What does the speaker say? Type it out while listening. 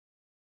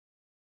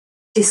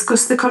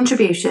Discuss the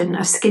contribution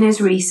of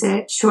Skinner's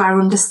research to our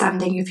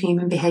understanding of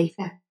human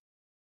behaviour.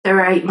 There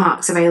are 8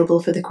 marks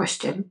available for the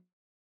question.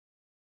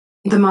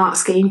 The mark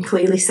scheme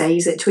clearly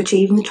says that to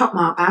achieve in the top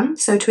mark band,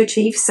 so to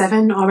achieve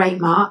 7 or 8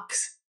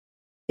 marks,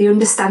 the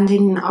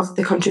understanding of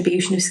the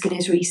contribution of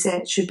Skinner's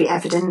research should be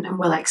evident and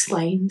well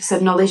explained, so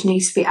knowledge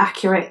needs to be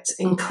accurate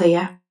and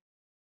clear.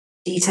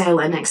 Detail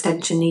and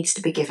extension needs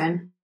to be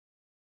given.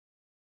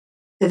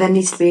 There then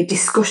needs to be a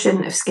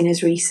discussion of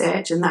Skinner's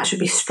research, and that should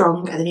be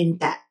strong and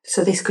in-depth.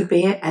 So this could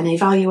be an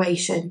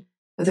evaluation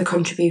of the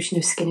contribution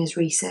of Skinner's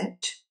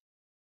research.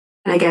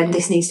 And again,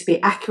 this needs to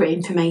be accurate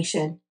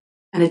information,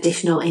 and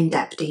additional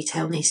in-depth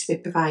detail needs to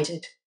be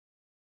provided.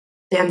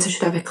 The answer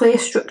should have a clear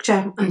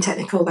structure, and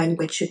technical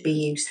language should be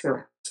used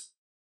throughout.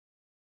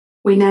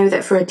 We know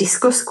that for a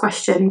discuss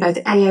question,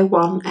 both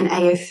AO1 and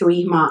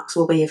AO3 marks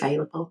will be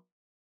available.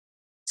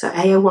 So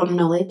AO1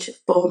 knowledge,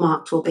 4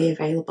 marks will be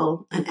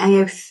available, and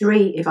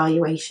AO3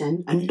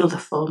 evaluation, another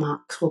 4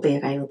 marks will be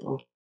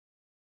available.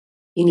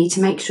 You need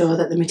to make sure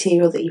that the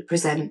material that you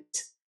present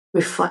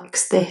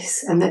reflects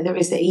this and that there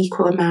is the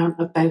equal amount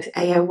of both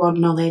AO1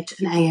 knowledge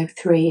and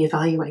AO3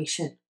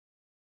 evaluation.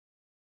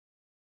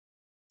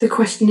 The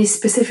question is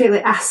specifically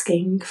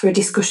asking for a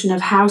discussion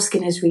of how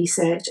Skinner's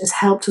research has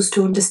helped us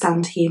to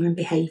understand human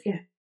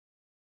behaviour.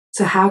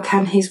 So how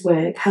can his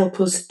work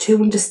help us to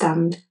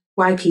understand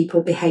why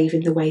people behave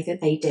in the way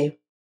that they do?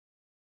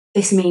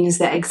 This means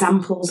that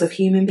examples of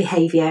human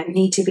behaviour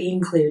need to be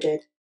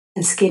included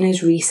and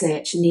Skinner's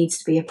research needs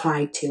to be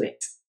applied to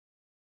it.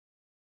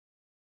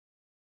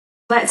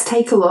 Let's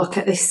take a look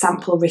at this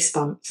sample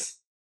response.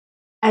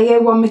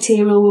 AO1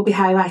 material will be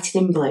highlighted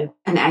in blue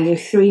and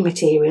AO3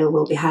 material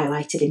will be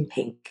highlighted in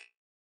pink.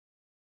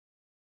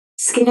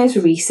 Skinner's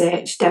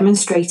research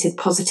demonstrated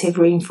positive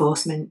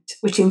reinforcement,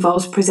 which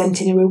involves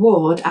presenting a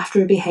reward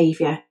after a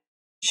behaviour,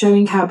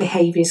 showing how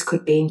behaviours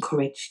could be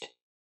encouraged.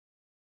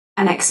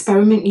 An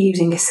experiment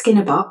using a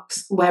Skinner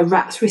box, where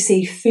rats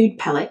receive food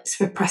pellets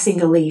for pressing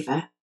a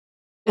lever,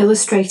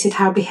 illustrated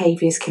how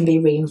behaviours can be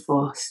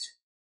reinforced.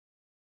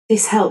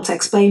 This helps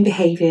explain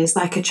behaviours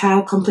like a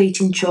child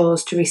completing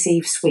chores to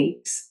receive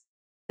sweets,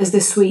 as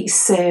the sweets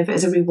serve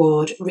as a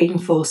reward,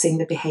 reinforcing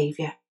the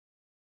behaviour.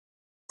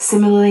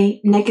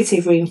 Similarly,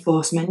 negative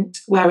reinforcement,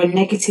 where a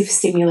negative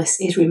stimulus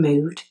is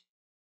removed,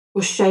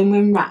 was shown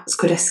when rats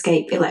could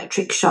escape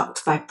electric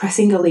shocks by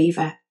pressing a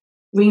lever,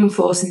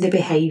 reinforcing the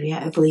behaviour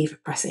of lever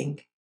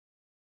pressing.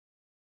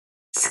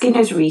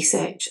 Skinner's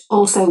research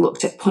also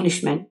looked at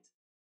punishment,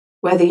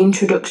 where the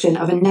introduction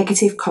of a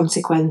negative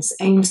consequence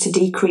aims to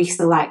decrease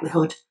the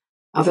likelihood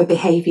of a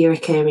behaviour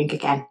occurring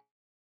again.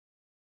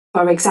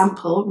 For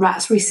example,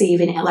 rats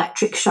receiving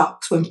electric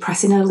shocks when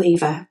pressing a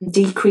lever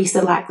decrease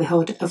the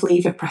likelihood of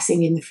lever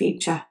pressing in the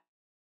future.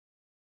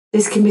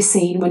 This can be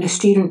seen when a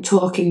student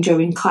talking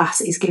during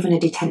class is given a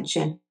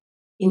detention,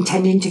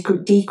 intending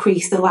to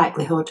decrease the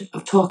likelihood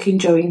of talking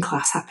during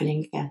class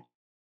happening again.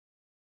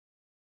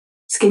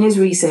 Skinner's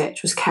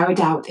research was carried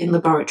out in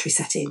laboratory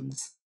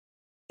settings.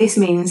 This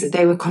means that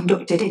they were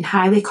conducted in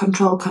highly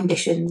controlled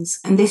conditions,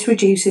 and this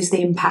reduces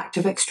the impact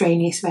of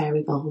extraneous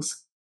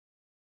variables.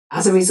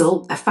 As a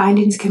result, their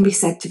findings can be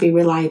said to be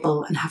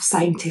reliable and have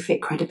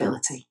scientific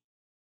credibility.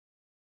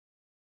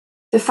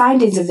 The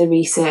findings of the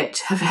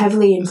research have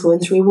heavily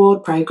influenced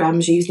reward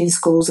programs used in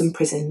schools and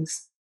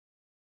prisons.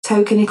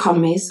 Token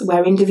economies,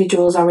 where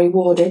individuals are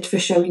rewarded for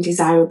showing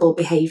desirable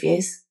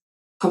behaviours,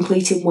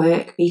 completing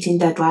work, meeting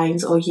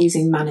deadlines, or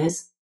using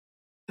manners,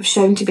 have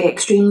shown to be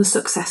extremely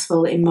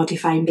successful in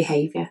modifying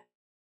behaviour.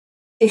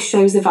 This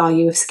shows the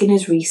value of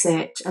Skinner's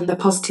research and the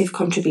positive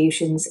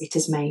contributions it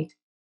has made.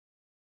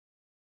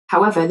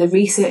 However, the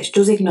research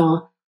does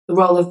ignore the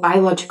role of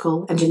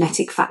biological and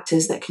genetic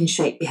factors that can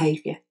shape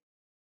behaviour.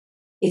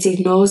 It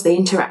ignores the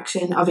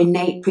interaction of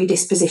innate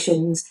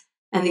predispositions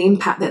and the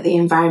impact that the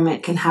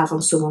environment can have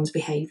on someone's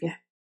behaviour.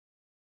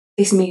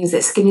 This means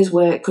that Skinner's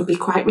work could be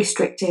quite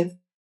restrictive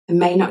and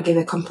may not give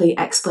a complete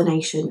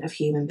explanation of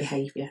human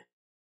behaviour.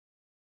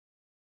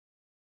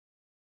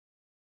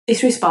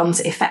 This response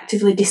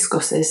effectively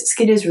discusses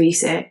Skinner's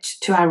research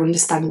to our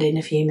understanding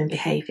of human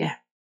behaviour.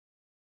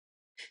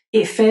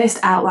 It first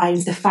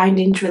outlines the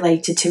findings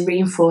related to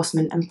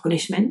reinforcement and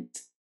punishment.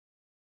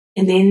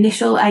 In the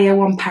initial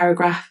AO1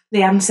 paragraph,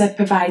 the answer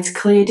provides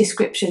clear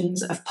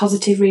descriptions of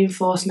positive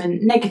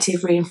reinforcement,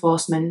 negative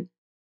reinforcement,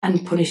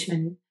 and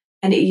punishment,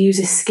 and it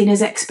uses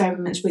Skinner's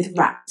experiments with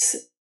rats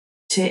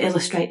to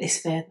illustrate this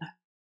further.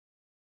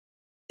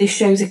 This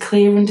shows a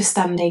clear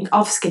understanding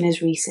of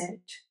Skinner's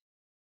research.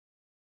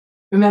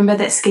 Remember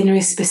that Skinner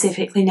is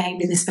specifically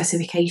named in the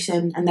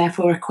specification, and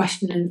therefore a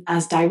question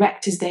as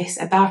direct as this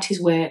about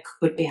his work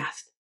could be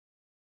asked.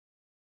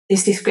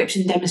 This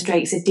description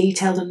demonstrates a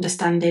detailed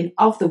understanding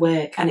of the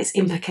work and its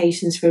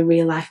implications for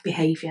real-life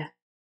behaviour,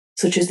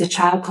 such as the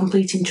child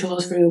completing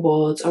chores for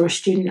rewards or a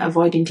student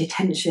avoiding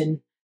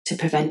detention to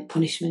prevent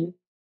punishment.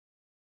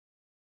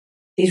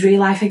 These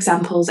real-life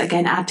examples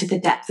again add to the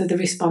depth of the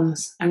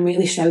response and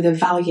really show the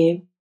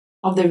value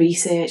of the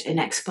research in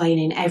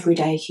explaining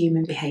everyday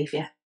human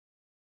behaviour.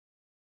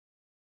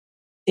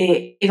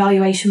 The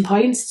evaluation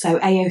points, so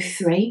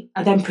AO3,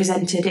 are then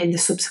presented in the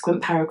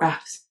subsequent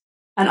paragraphs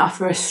and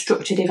offer a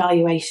structured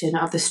evaluation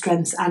of the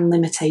strengths and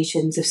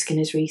limitations of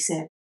Skinner's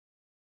research.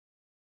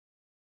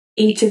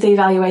 Each of the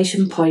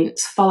evaluation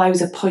points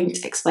follows a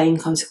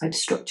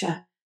point-explain-consequence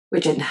structure,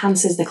 which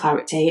enhances the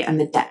clarity and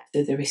the depth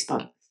of the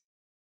response.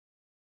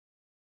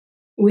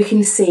 We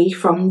can see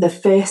from the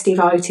first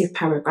evaluative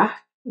paragraph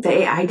that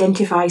it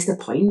identifies the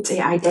point, it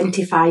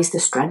identifies the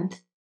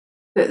strength,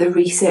 that the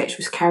research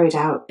was carried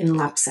out in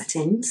lab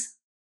settings.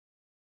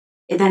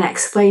 It then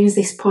explains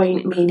this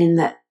point, meaning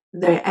that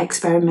the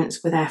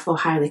experiments were therefore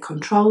highly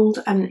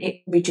controlled, and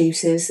it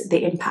reduces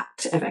the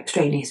impact of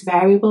extraneous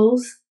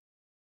variables.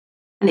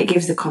 And it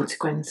gives the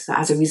consequence that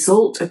as a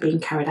result of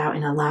being carried out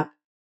in a lab,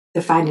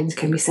 the findings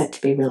can be said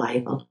to be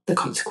reliable, the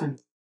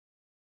consequence.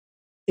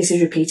 This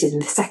is repeated in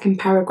the second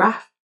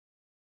paragraph.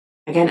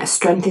 Again, a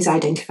strength is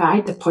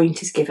identified, the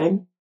point is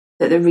given,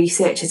 that the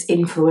research has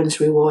influenced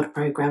reward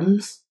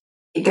programs.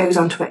 It goes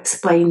on to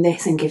explain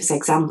this and gives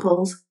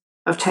examples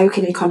of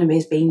token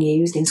economies being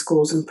used in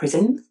schools and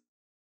prisons.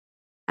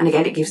 And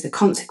again, it gives the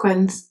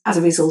consequence. As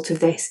a result of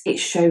this, it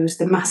shows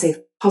the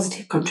massive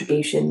positive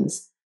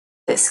contributions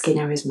that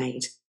Skinner has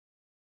made.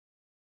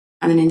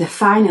 And then in the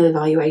final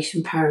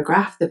evaluation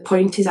paragraph, the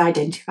point is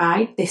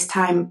identified, this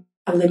time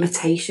a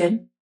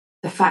limitation,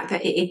 the fact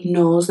that it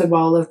ignores the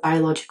role of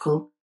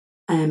biological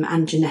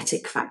and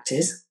genetic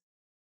factors.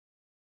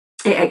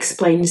 It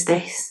explains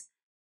this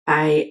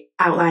by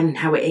outlining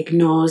how it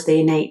ignores the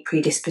innate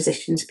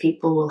predispositions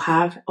people will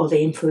have or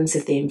the influence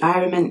of the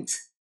environment.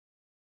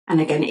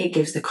 And again, it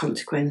gives the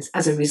consequence.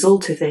 As a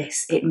result of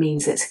this, it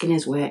means that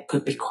Skinner's work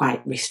could be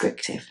quite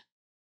restrictive.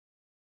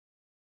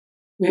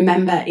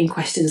 Remember, in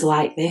questions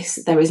like this,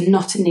 there is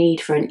not a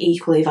need for an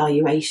equal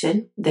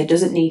evaluation. There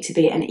doesn't need to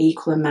be an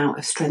equal amount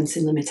of strengths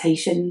and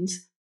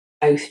limitations.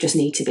 Both just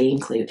need to be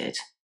included.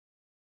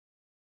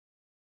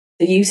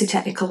 The use of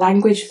technical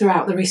language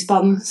throughout the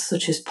response,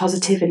 such as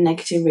positive and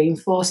negative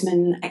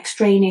reinforcement,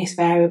 extraneous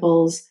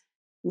variables,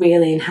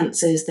 really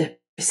enhances the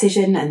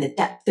precision and the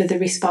depth of the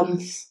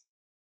response.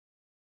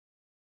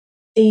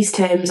 These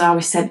terms are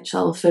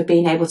essential for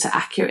being able to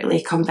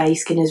accurately convey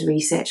Skinner's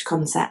research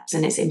concepts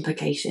and its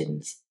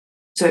implications.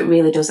 So it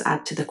really does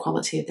add to the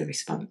quality of the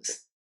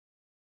response.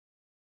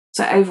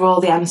 So overall,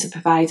 the answer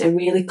provides a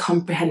really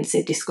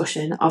comprehensive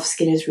discussion of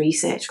Skinner's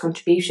research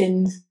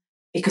contributions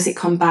because it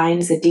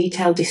combines the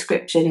detailed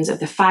descriptions of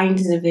the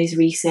findings of his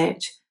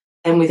research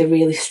then with a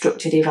really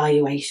structured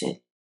evaluation.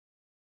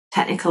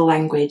 Technical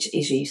language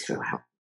is used throughout.